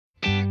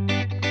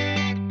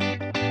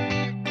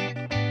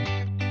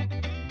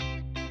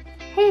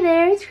Hey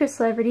there, it's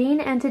Krystal Everdeen,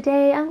 and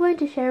today I'm going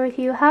to share with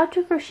you how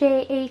to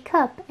crochet a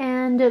cup.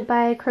 And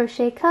by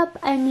crochet cup,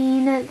 I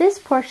mean this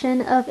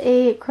portion of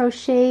a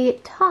crochet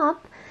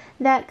top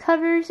that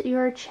covers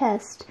your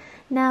chest.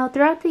 Now,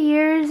 throughout the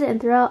years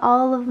and throughout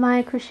all of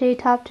my crochet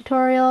top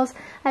tutorials,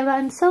 I've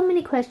gotten so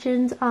many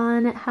questions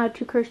on how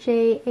to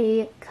crochet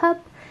a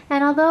cup.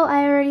 And although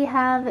I already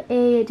have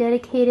a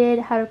dedicated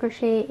how to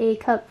crochet a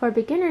cup for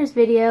beginners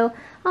video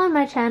on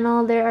my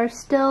channel, there are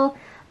still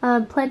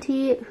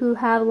plenty who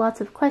have lots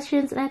of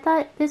questions, and I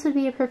thought this would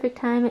be a perfect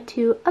time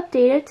to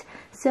update it.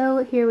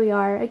 So here we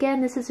are.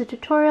 Again, this is a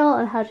tutorial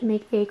on how to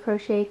make a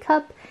crochet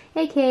cup,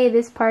 aka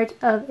this part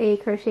of a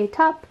crochet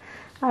top.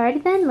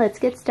 Alrighty then, let's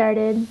get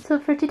started. So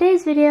for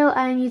today's video,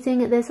 I'm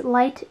using this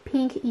light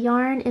pink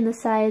yarn in the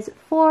size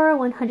 4,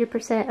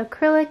 100%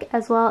 acrylic,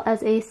 as well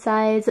as a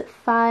size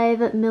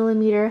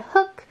 5mm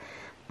hook,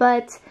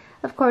 but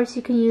of course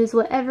you can use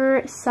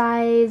whatever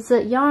size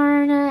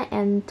yarn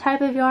and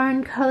type of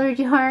yarn, colored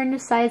yarn,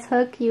 size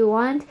hook you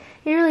want.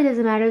 It really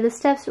doesn't matter, the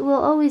steps will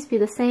always be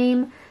the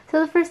same. So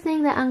the first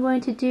thing that I'm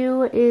going to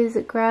do is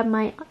grab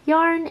my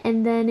yarn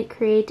and then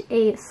create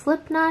a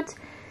slip knot.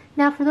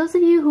 Now for those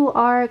of you who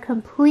are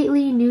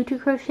completely new to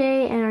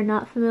crochet and are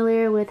not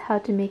familiar with how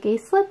to make a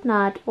slip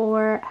knot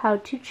or how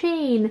to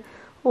chain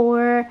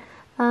or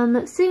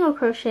single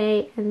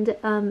crochet and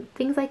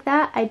things like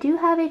that, I do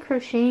have a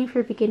crocheting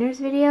for beginners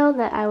video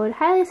that I would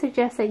highly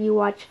suggest that you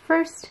watch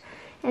first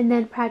and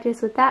then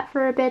practice with that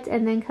for a bit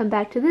and then come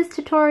back to this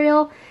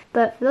tutorial.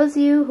 But for those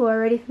of you who are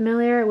already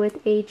familiar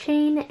with a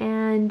chain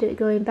and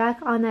going back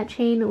on that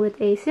chain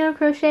with a single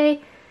crochet,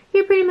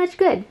 you're pretty much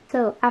good.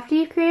 So after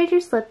you've created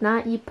your slip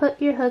knot, you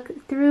put your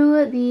hook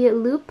through the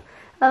loop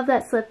of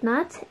that slip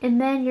knot,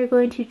 and then you're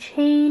going to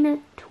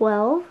chain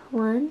 12.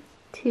 1,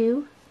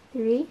 2,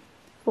 3,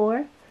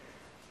 4,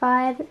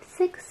 5,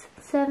 6,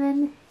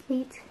 7,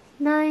 8,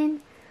 9,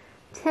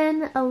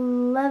 10,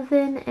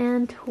 11,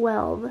 and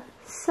 12.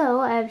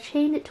 So I've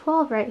chained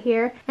 12 right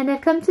here, and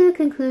I've come to the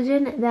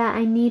conclusion that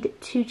I need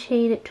to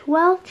chain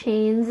 12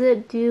 chains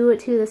due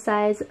to the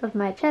size of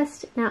my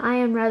chest. Now I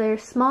am rather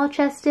small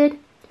chested,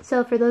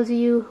 so for those of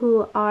you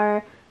who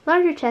are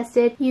larger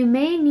chested, you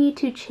may need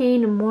to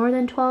chain more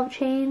than 12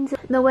 chains.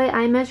 The way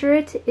I measure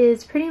it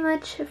is pretty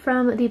much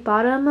from the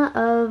bottom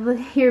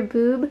of your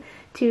boob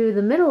to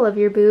the middle of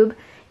your boob,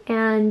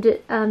 and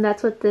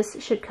that's what this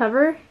should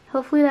cover.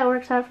 Hopefully that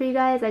works out for you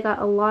guys. I got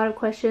a lot of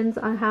questions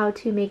on how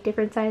to make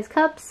different size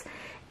cups,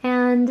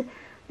 and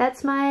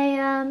that's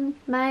my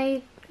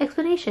my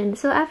explanation.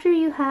 So after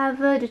you have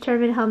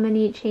determined how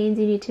many chains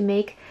you need to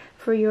make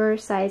for your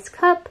size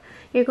cup,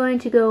 you're going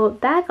to go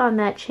back on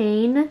that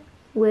chain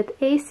with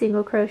a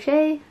single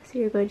crochet. So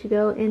you're going to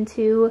go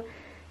into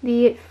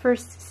the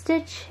first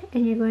stitch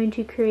and you're going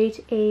to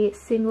create a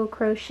single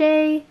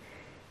crochet,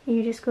 and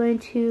you're just going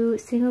to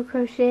single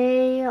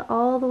crochet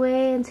all the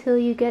way until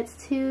you get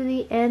to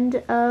the end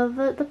of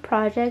the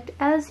project,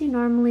 as you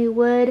normally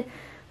would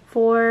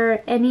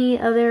for any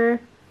other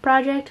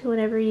project.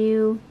 Whenever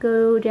you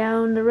go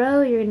down the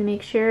row, you're going to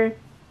make sure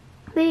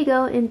that you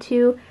go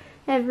into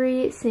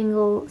every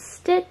single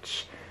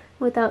stitch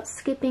without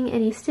skipping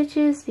any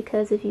stitches,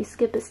 because if you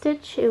skip a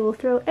stitch it will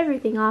throw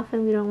everything off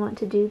and we don't want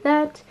to do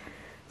that.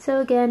 So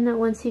again,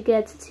 once you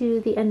get to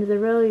the end of the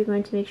row, you're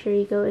going to make sure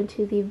you go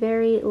into the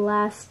very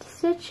last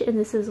stitch, and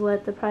this is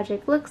what the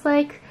project looks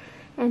like.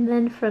 And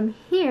then from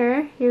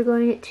here you're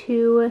going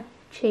to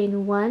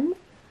chain 1,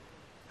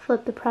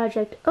 flip the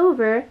project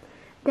over,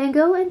 then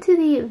go into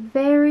the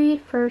very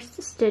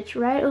first stitch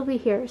right over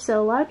here. So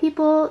a lot of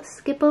people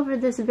skip over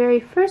this very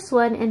first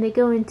one and they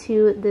go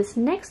into this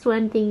next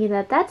one thinking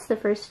that that's the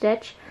first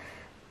stitch,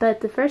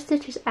 but the first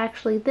stitch is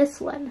actually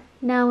this one.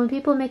 Now when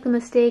people make the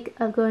mistake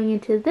of going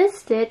into this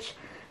stitch,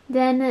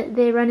 then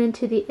they run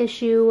into the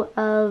issue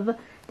of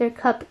their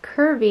cup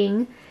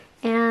curving,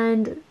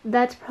 and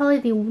that's probably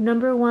the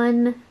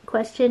 #1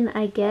 question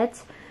I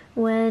get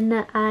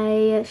when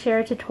I share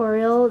a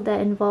tutorial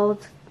that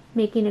involves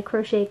making a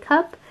crochet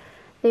cup.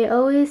 They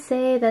always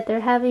say that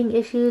they're having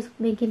issues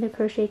making the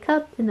crochet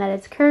cup and that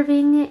it's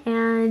curving,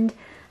 and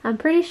I'm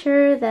pretty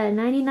sure that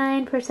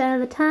 99% of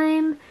the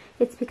time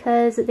it's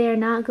because they are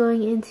not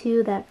going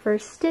into that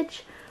first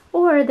stitch,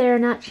 or they're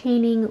not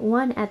chaining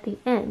 1 at the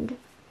end.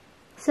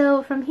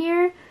 So from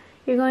here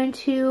you're going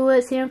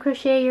to single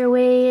crochet your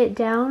way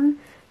down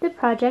the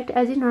project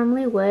as you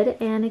normally would,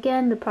 and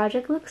again the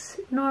project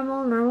looks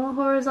normal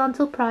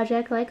horizontal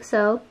project like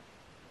so,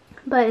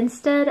 but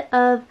instead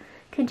of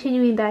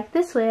continuing back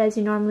this way as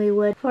you normally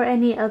would for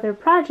any other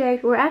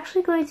project, we're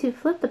actually going to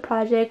flip the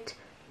project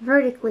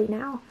vertically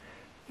now.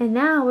 And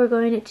now we're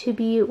going to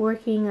be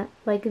working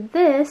like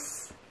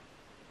this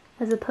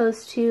as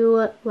opposed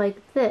to like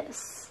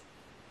this.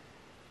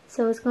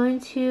 So it's going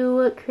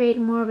to create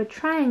more of a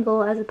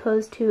triangle as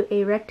opposed to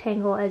a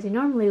rectangle as you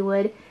normally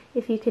would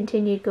if you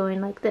continued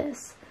going like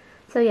this.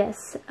 So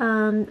yes,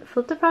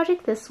 flip the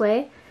project this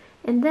way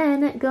and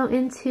then go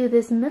into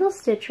this middle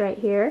stitch right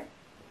here,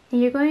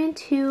 and you're going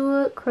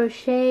to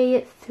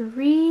crochet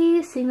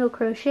 3 single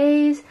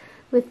crochets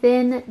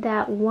within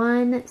that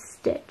one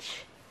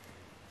stitch.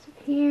 So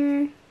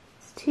here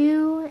it's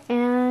 2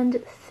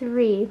 and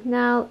 3.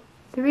 Now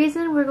the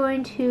reason we're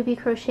going to be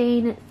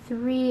crocheting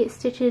 3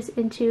 stitches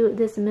into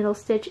this middle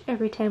stitch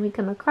every time we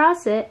come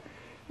across it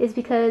is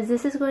because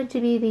this is going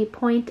to be the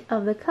point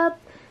of the cup.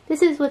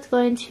 This is what's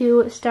going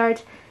to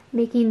start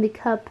making the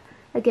cup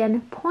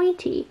again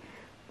pointy.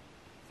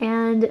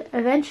 And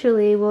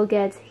eventually we'll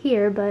get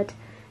here, but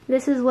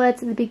this is what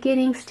the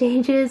beginning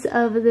stages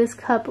of this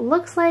cup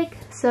looks like.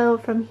 So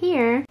from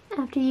here,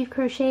 after you've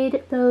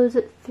crocheted those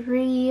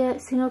 3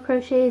 single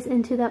crochets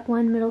into that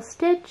one middle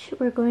stitch,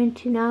 we're going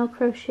to now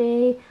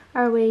crochet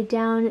our way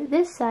down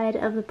this side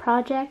of the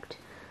project.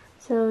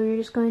 So you're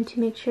just going to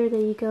make sure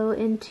that you go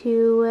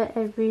into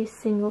every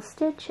single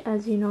stitch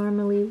as you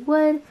normally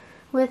would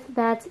with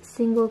that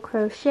single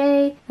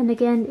crochet. And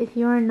again, if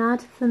you're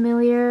not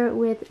familiar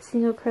with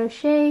single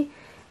crochet,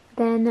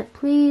 then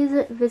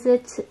please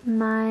visit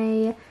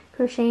my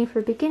Crocheting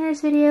for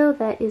Beginners video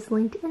that is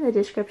linked in the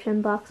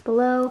description box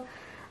below,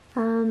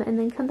 and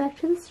then come back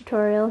to this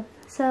tutorial.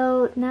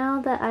 So now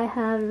that I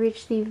have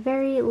reached the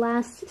very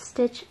last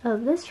stitch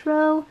of this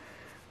row,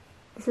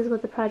 this is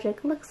what the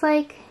project looks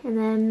like, and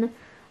then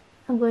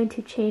I'm going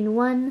to chain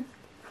 1,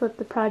 flip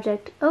the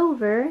project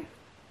over,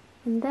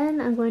 and then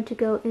I'm going to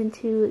go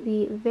into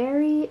the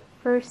very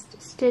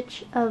first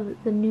stitch of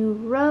the new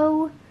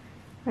row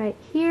right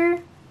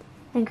here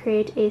and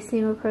create a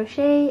single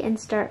crochet and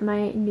start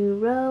my new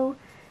row,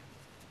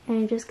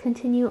 and just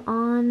continue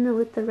on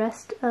with the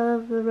rest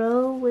of the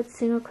row with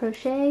single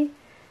crochet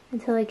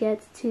until I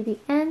get to the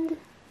end.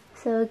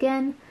 So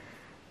again,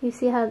 you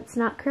see how it's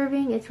not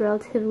curving, it's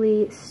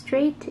relatively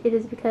straight. It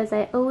is because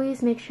I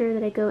always make sure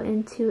that I go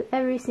into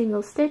every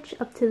single stitch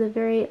up to the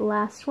very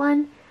last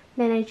one,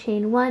 then I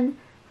chain 1,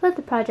 flip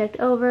the project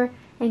over,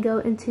 and go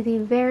into the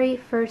very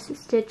first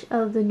stitch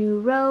of the new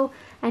row.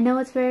 I know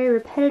it's very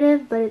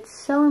repetitive, but it's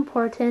so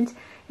important,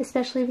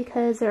 especially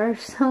because there are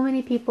so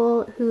many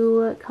people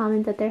who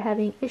comment that they're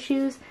having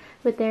issues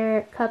with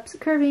their cups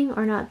curving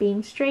or not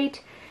being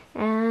straight,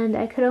 and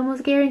I could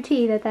almost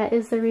guarantee that that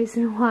is the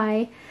reason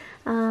why.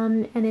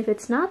 And if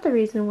it's not the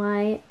reason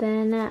why,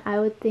 then I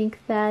would think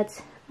that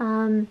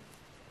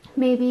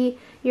maybe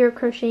you're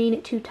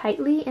crocheting too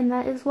tightly and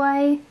that is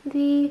why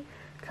the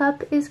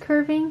cup is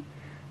curving.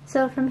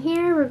 So from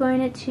here we're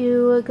going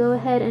to go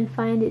ahead and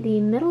find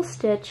the middle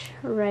stitch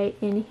right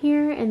in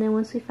here, and then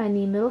once we find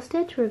the middle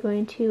stitch we're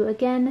going to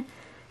again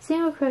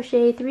single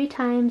crochet 3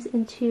 times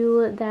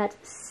into that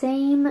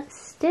same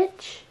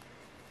stitch,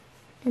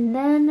 and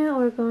then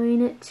we're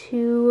going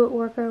to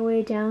work our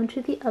way down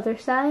to the other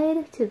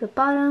side, to the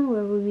bottom,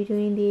 where we'll be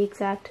doing the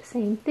exact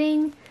same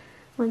thing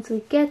once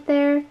we get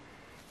there.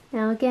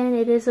 Now again,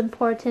 it is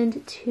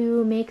important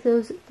to make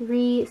those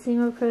 3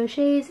 single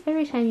crochets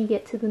every time you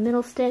get to the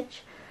middle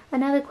stitch.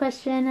 Another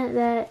question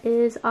that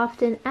is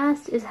often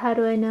asked is, how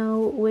do I know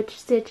which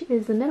stitch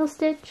is the middle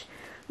stitch?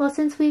 Well,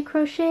 since we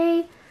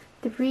crochet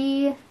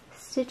 3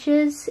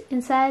 stitches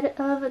inside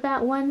of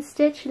that one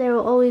stitch, there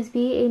will always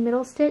be a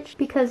middle stitch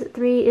because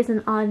 3 is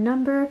an odd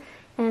number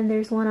and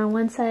there's one on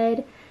one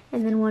side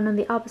and then one on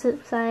the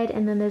opposite side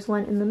and then there's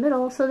one in the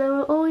middle, so there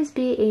will always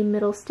be a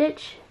middle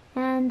stitch.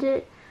 And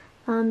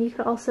you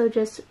could also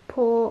just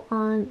pull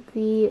on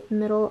the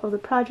middle of the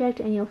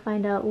project and you'll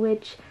find out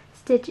which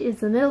stitch is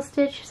the middle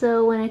stitch.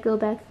 So when I go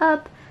back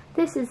up,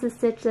 this is the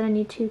stitch that I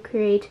need to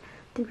create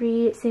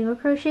 3 single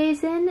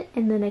crochets in,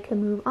 and then I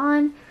can move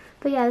on.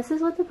 But yeah, this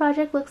is what the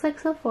project looks like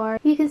so far.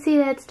 You can see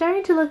that it's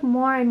starting to look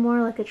more and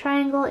more like a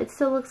triangle. It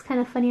still looks kind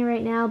of funny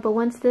right now, but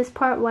once this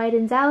part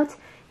widens out,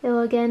 it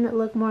will again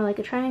look more like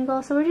a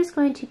triangle. So we're just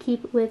going to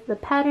keep with the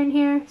pattern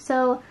here.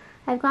 So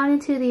I've gone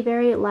into the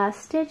very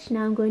last stitch.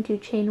 Now I'm going to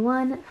chain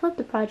 1, flip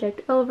the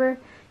project over,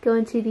 go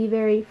into the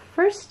very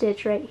first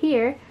stitch right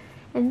here,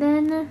 and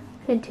then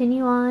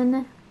continue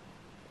on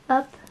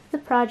up the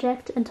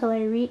project until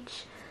I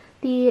reach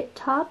the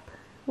top,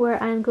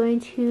 where I'm going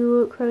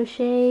to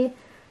crochet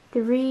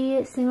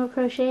 3 single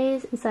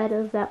crochets inside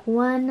of that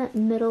one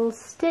middle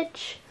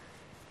stitch.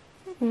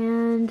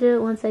 And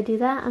once I do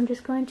that, I'm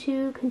just going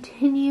to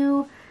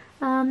continue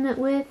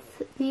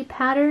with the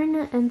pattern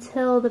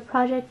until the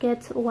project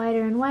gets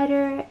wider and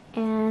wider,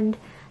 and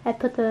I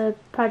put the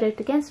project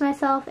against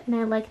myself and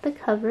I like the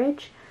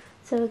coverage.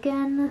 So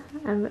again,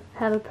 I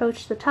have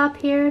approached the top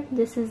here.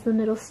 This is the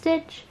middle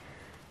stitch.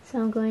 So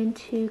I'm going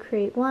to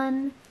create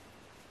 1,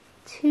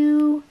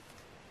 2,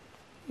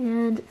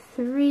 and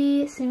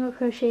 3 single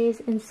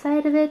crochets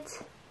inside of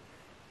it.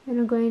 And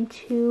I'm going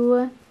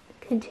to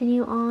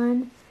continue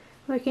on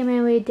working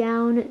my way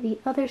down the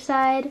other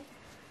side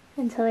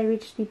until I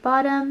reach the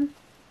bottom.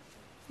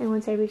 And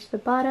once I reach the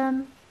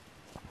bottom,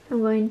 I'm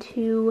going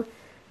to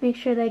make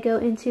sure that I go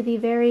into the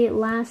very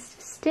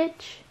last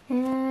stitch.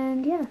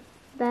 And yeah,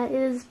 that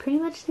is pretty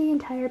much the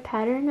entire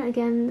pattern.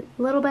 Again,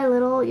 little by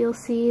little, you'll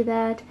see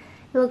that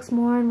it looks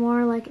more and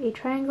more like a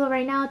triangle.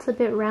 Right now it's a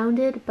bit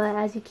rounded, but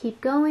as you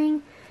keep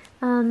going,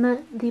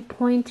 the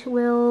point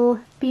will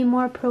be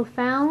more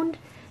profound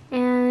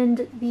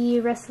and the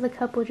rest of the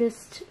cup will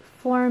just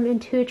form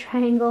into a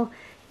triangle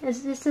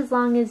it's just as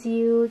long as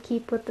you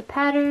keep with the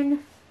pattern.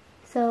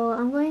 So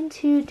I'm going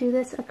to do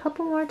this a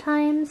couple more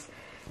times,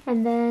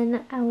 and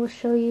then I will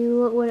show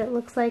you what it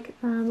looks like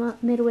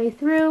midway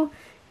through,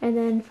 and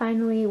then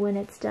finally when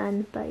it's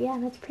done. But yeah,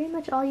 that's pretty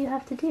much all you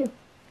have to do.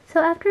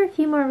 So after a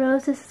few more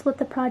rows, this is what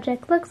the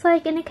project looks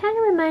like, and it kind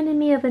of reminded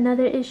me of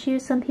another issue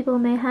some people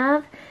may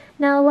have.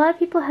 Now, a lot of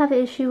people have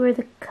an issue where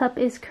the cup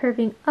is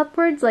curving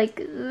upwards like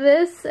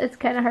this. It's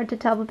kind of hard to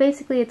tell, but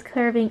basically it's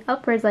curving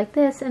upwards like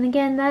this. And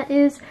again, that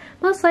is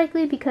most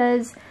likely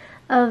because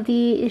of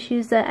the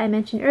issues that I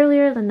mentioned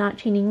earlier, the not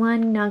chaining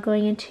one, not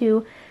going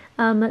into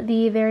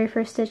the very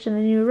first stitch of the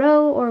new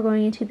row, or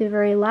going into the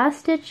very last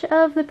stitch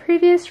of the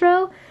previous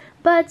row.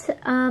 But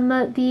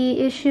the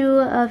issue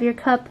of your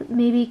cup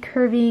maybe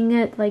curving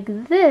it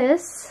like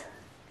this,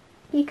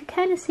 you can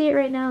kind of see it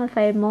right now if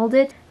I mold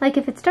it. Like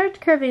if it starts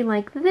curving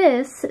like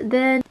this,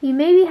 then you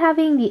may be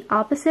having the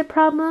opposite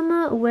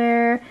problem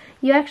where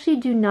you actually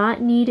do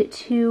not need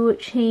to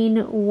chain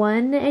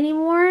one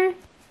anymore.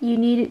 You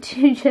need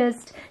to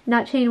just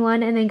not chain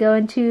one and then go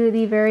into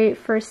the very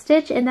first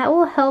stitch, and that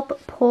will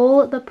help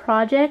pull the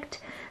project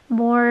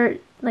more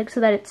like so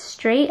that it's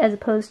straight as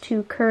opposed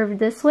to curved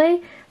this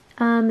way.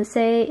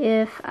 Say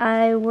if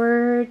I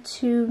were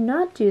to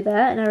not do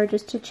that and I were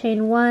just to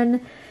chain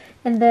one,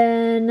 and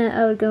then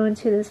I would go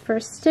into this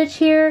first stitch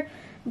here,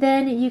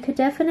 then you could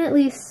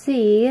definitely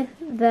see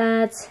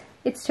that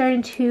it's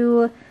starting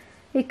to,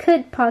 it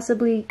could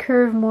possibly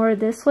curve more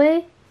this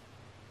way.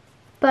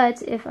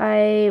 But if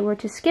I were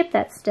to skip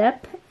that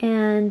step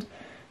and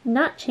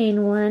not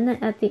chain one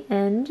at the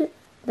end,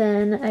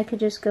 then I could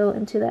just go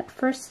into that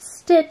first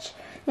stitch,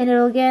 and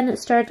it'll again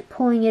start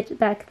pulling it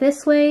back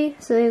this way,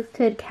 so it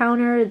could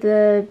counter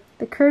the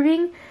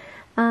curving.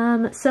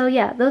 So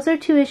yeah, those are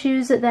two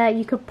issues that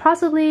you could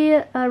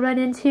possibly run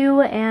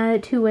into,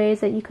 and two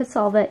ways that you could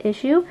solve that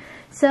issue.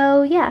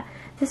 So yeah,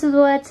 this is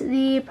what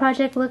the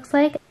project looks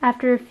like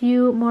after a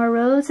few more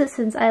rows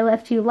since I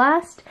left you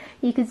last.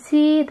 You can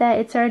see that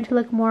it's starting to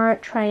look more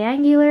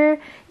triangular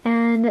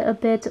and a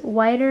bit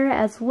wider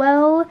as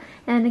well.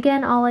 And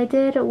again, all I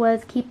did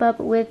was keep up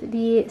with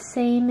the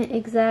same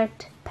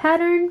exact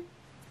pattern.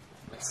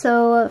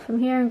 So from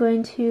here I'm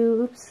going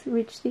to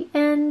reach the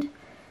end.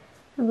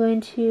 I'm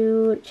going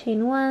to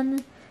chain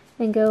one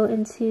and go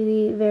into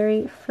the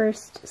very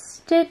first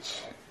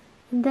stitch,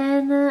 and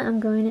then I'm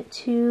going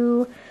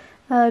to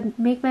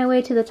make my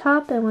way to the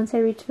top, and once I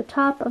reach the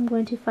top I'm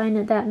going to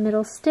find that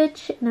middle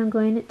stitch, and I'm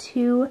going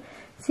to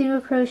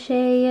single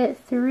crochet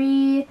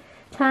 3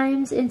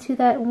 times into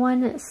that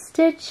one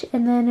stitch,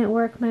 and then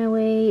work my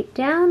way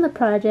down the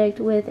project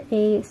with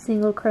a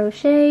single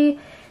crochet.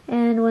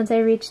 And once I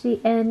reach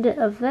the end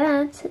of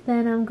that,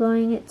 then I'm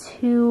going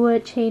to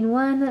chain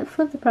one,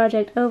 flip the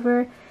project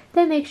over,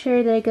 then make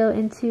sure that I go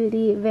into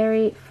the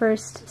very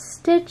first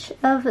stitch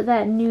of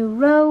that new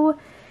row,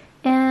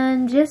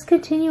 and just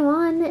continue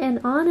on and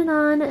on and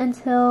on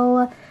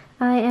until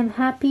I am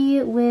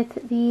happy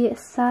with the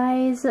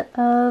size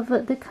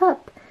of the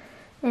cup.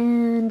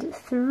 And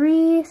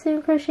 3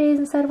 single crochets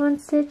inside one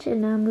stitch,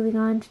 and now I'm moving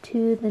on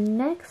to the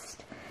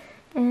next.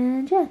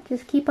 And yeah,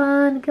 just keep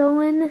on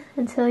going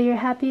until you're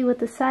happy with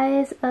the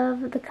size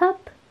of the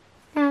cup.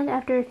 And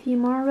after a few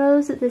more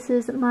rows, this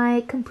is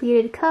my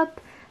completed cup.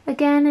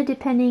 Again,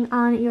 depending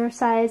on your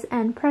size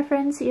and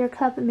preference, your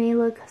cup may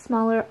look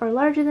smaller or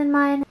larger than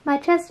mine. My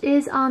chest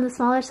is on the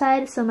smaller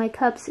side, so my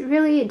cups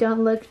really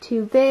don't look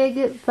too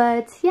big,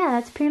 but yeah,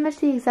 that's pretty much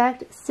the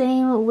exact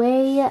same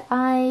way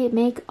I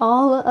make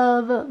all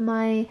of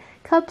my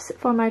cups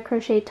for my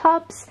crochet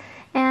tops.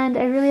 And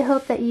I really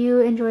hope that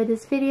you enjoyed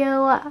this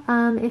video.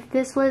 If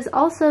this was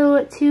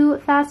also too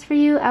fast for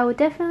you, I would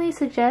definitely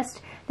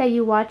suggest that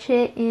you watch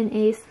it in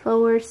a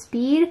slower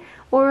speed,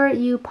 or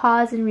you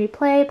pause and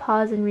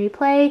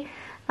replay.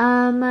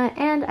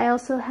 And I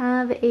also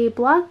have a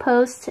blog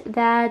post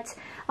that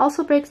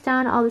also breaks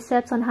down all the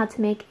steps on how to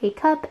make a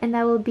cup, and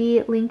that will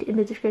be linked in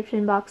the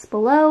description box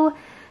below.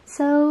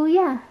 So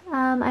yeah,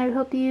 I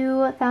hope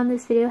you found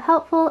this video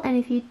helpful, and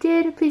if you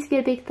did, please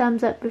give a big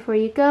thumbs up before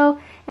you go.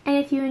 And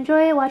if you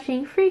enjoy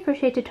watching free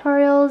crochet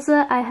tutorials,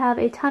 I have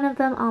a ton of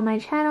them on my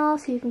channel,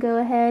 so you can go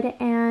ahead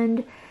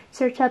and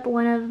search up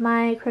one of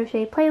my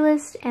crochet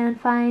playlists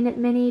and find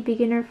many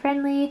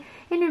beginner-friendly,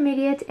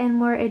 intermediate, and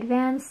more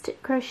advanced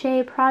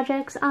crochet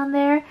projects on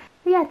there.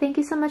 But yeah, thank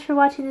you so much for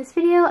watching this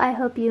video. I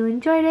hope you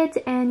enjoyed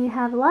it and you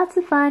have lots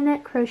of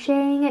fun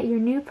crocheting your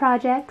new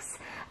projects.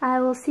 I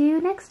will see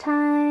you next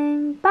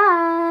time.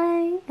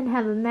 Bye! And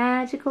have a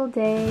magical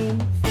day.